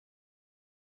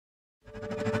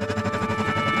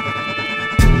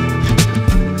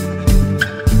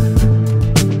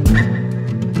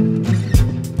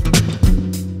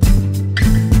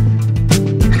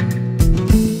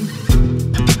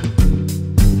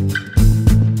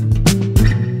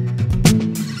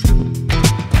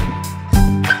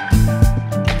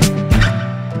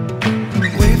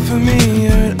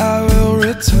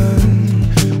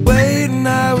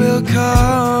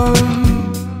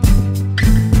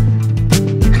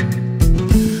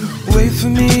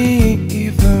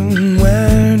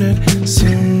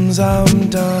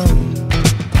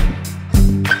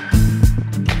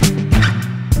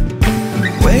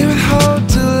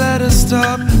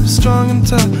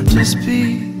just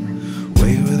be.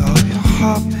 Wait with all your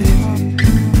heart, baby.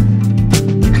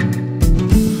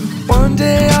 One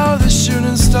day all the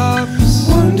shooting stops.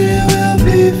 One day we'll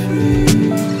be free.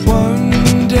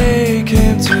 One day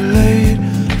came too late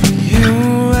for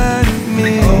you and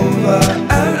me. Over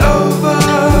and over,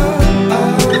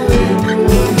 I'll wait for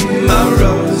you. My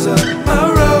Roza, my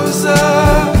Roza,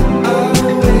 I'll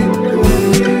wait for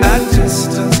you. At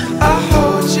distance, I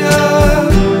hold you.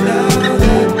 Now that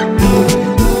you know.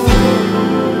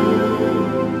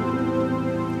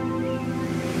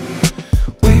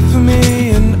 Wait for me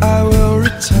and I will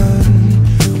return.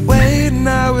 Wait and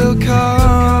I will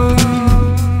come.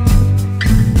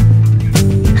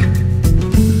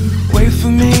 Wait for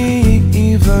me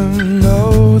even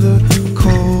though the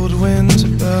cold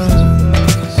wind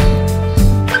burns.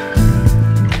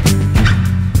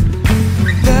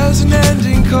 There's an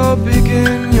ending called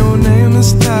begin. Your name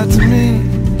is tied to me,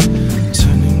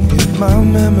 turning in my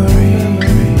memory.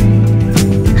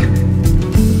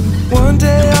 One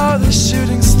day all the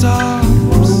shooting stars.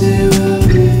 One day we'll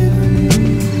be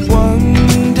free.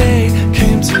 One day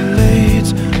came too late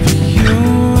for you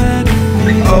and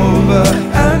me. Over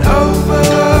and over,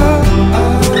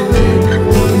 I'll wait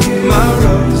for you. My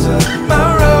Roza, my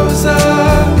Roza,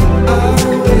 I'll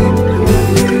wait for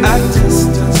you. At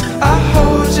distance, I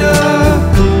hold you.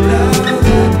 Now that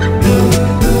you know.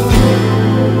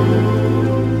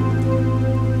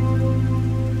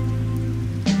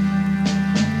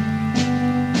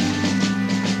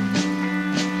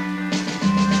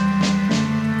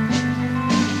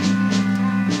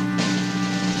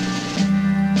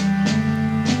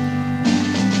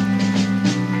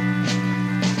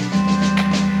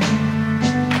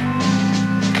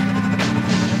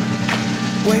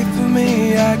 Wait for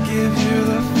me, I give you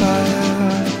the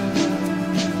fire.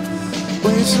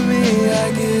 Wait for me,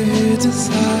 I give you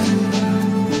desire.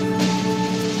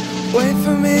 Wait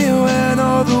for me when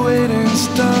all the waiting's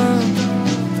done.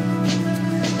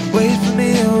 Wait for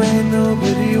me when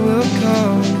nobody will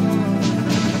come.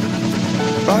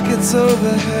 Rockets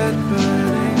overhead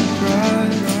burning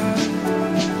bright.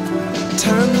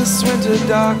 Turn this winter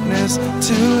darkness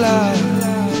to light.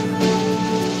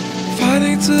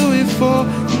 Fighting till we fall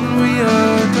and we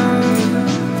are done.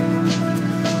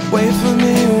 Wait for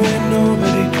me when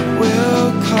nobody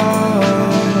will call.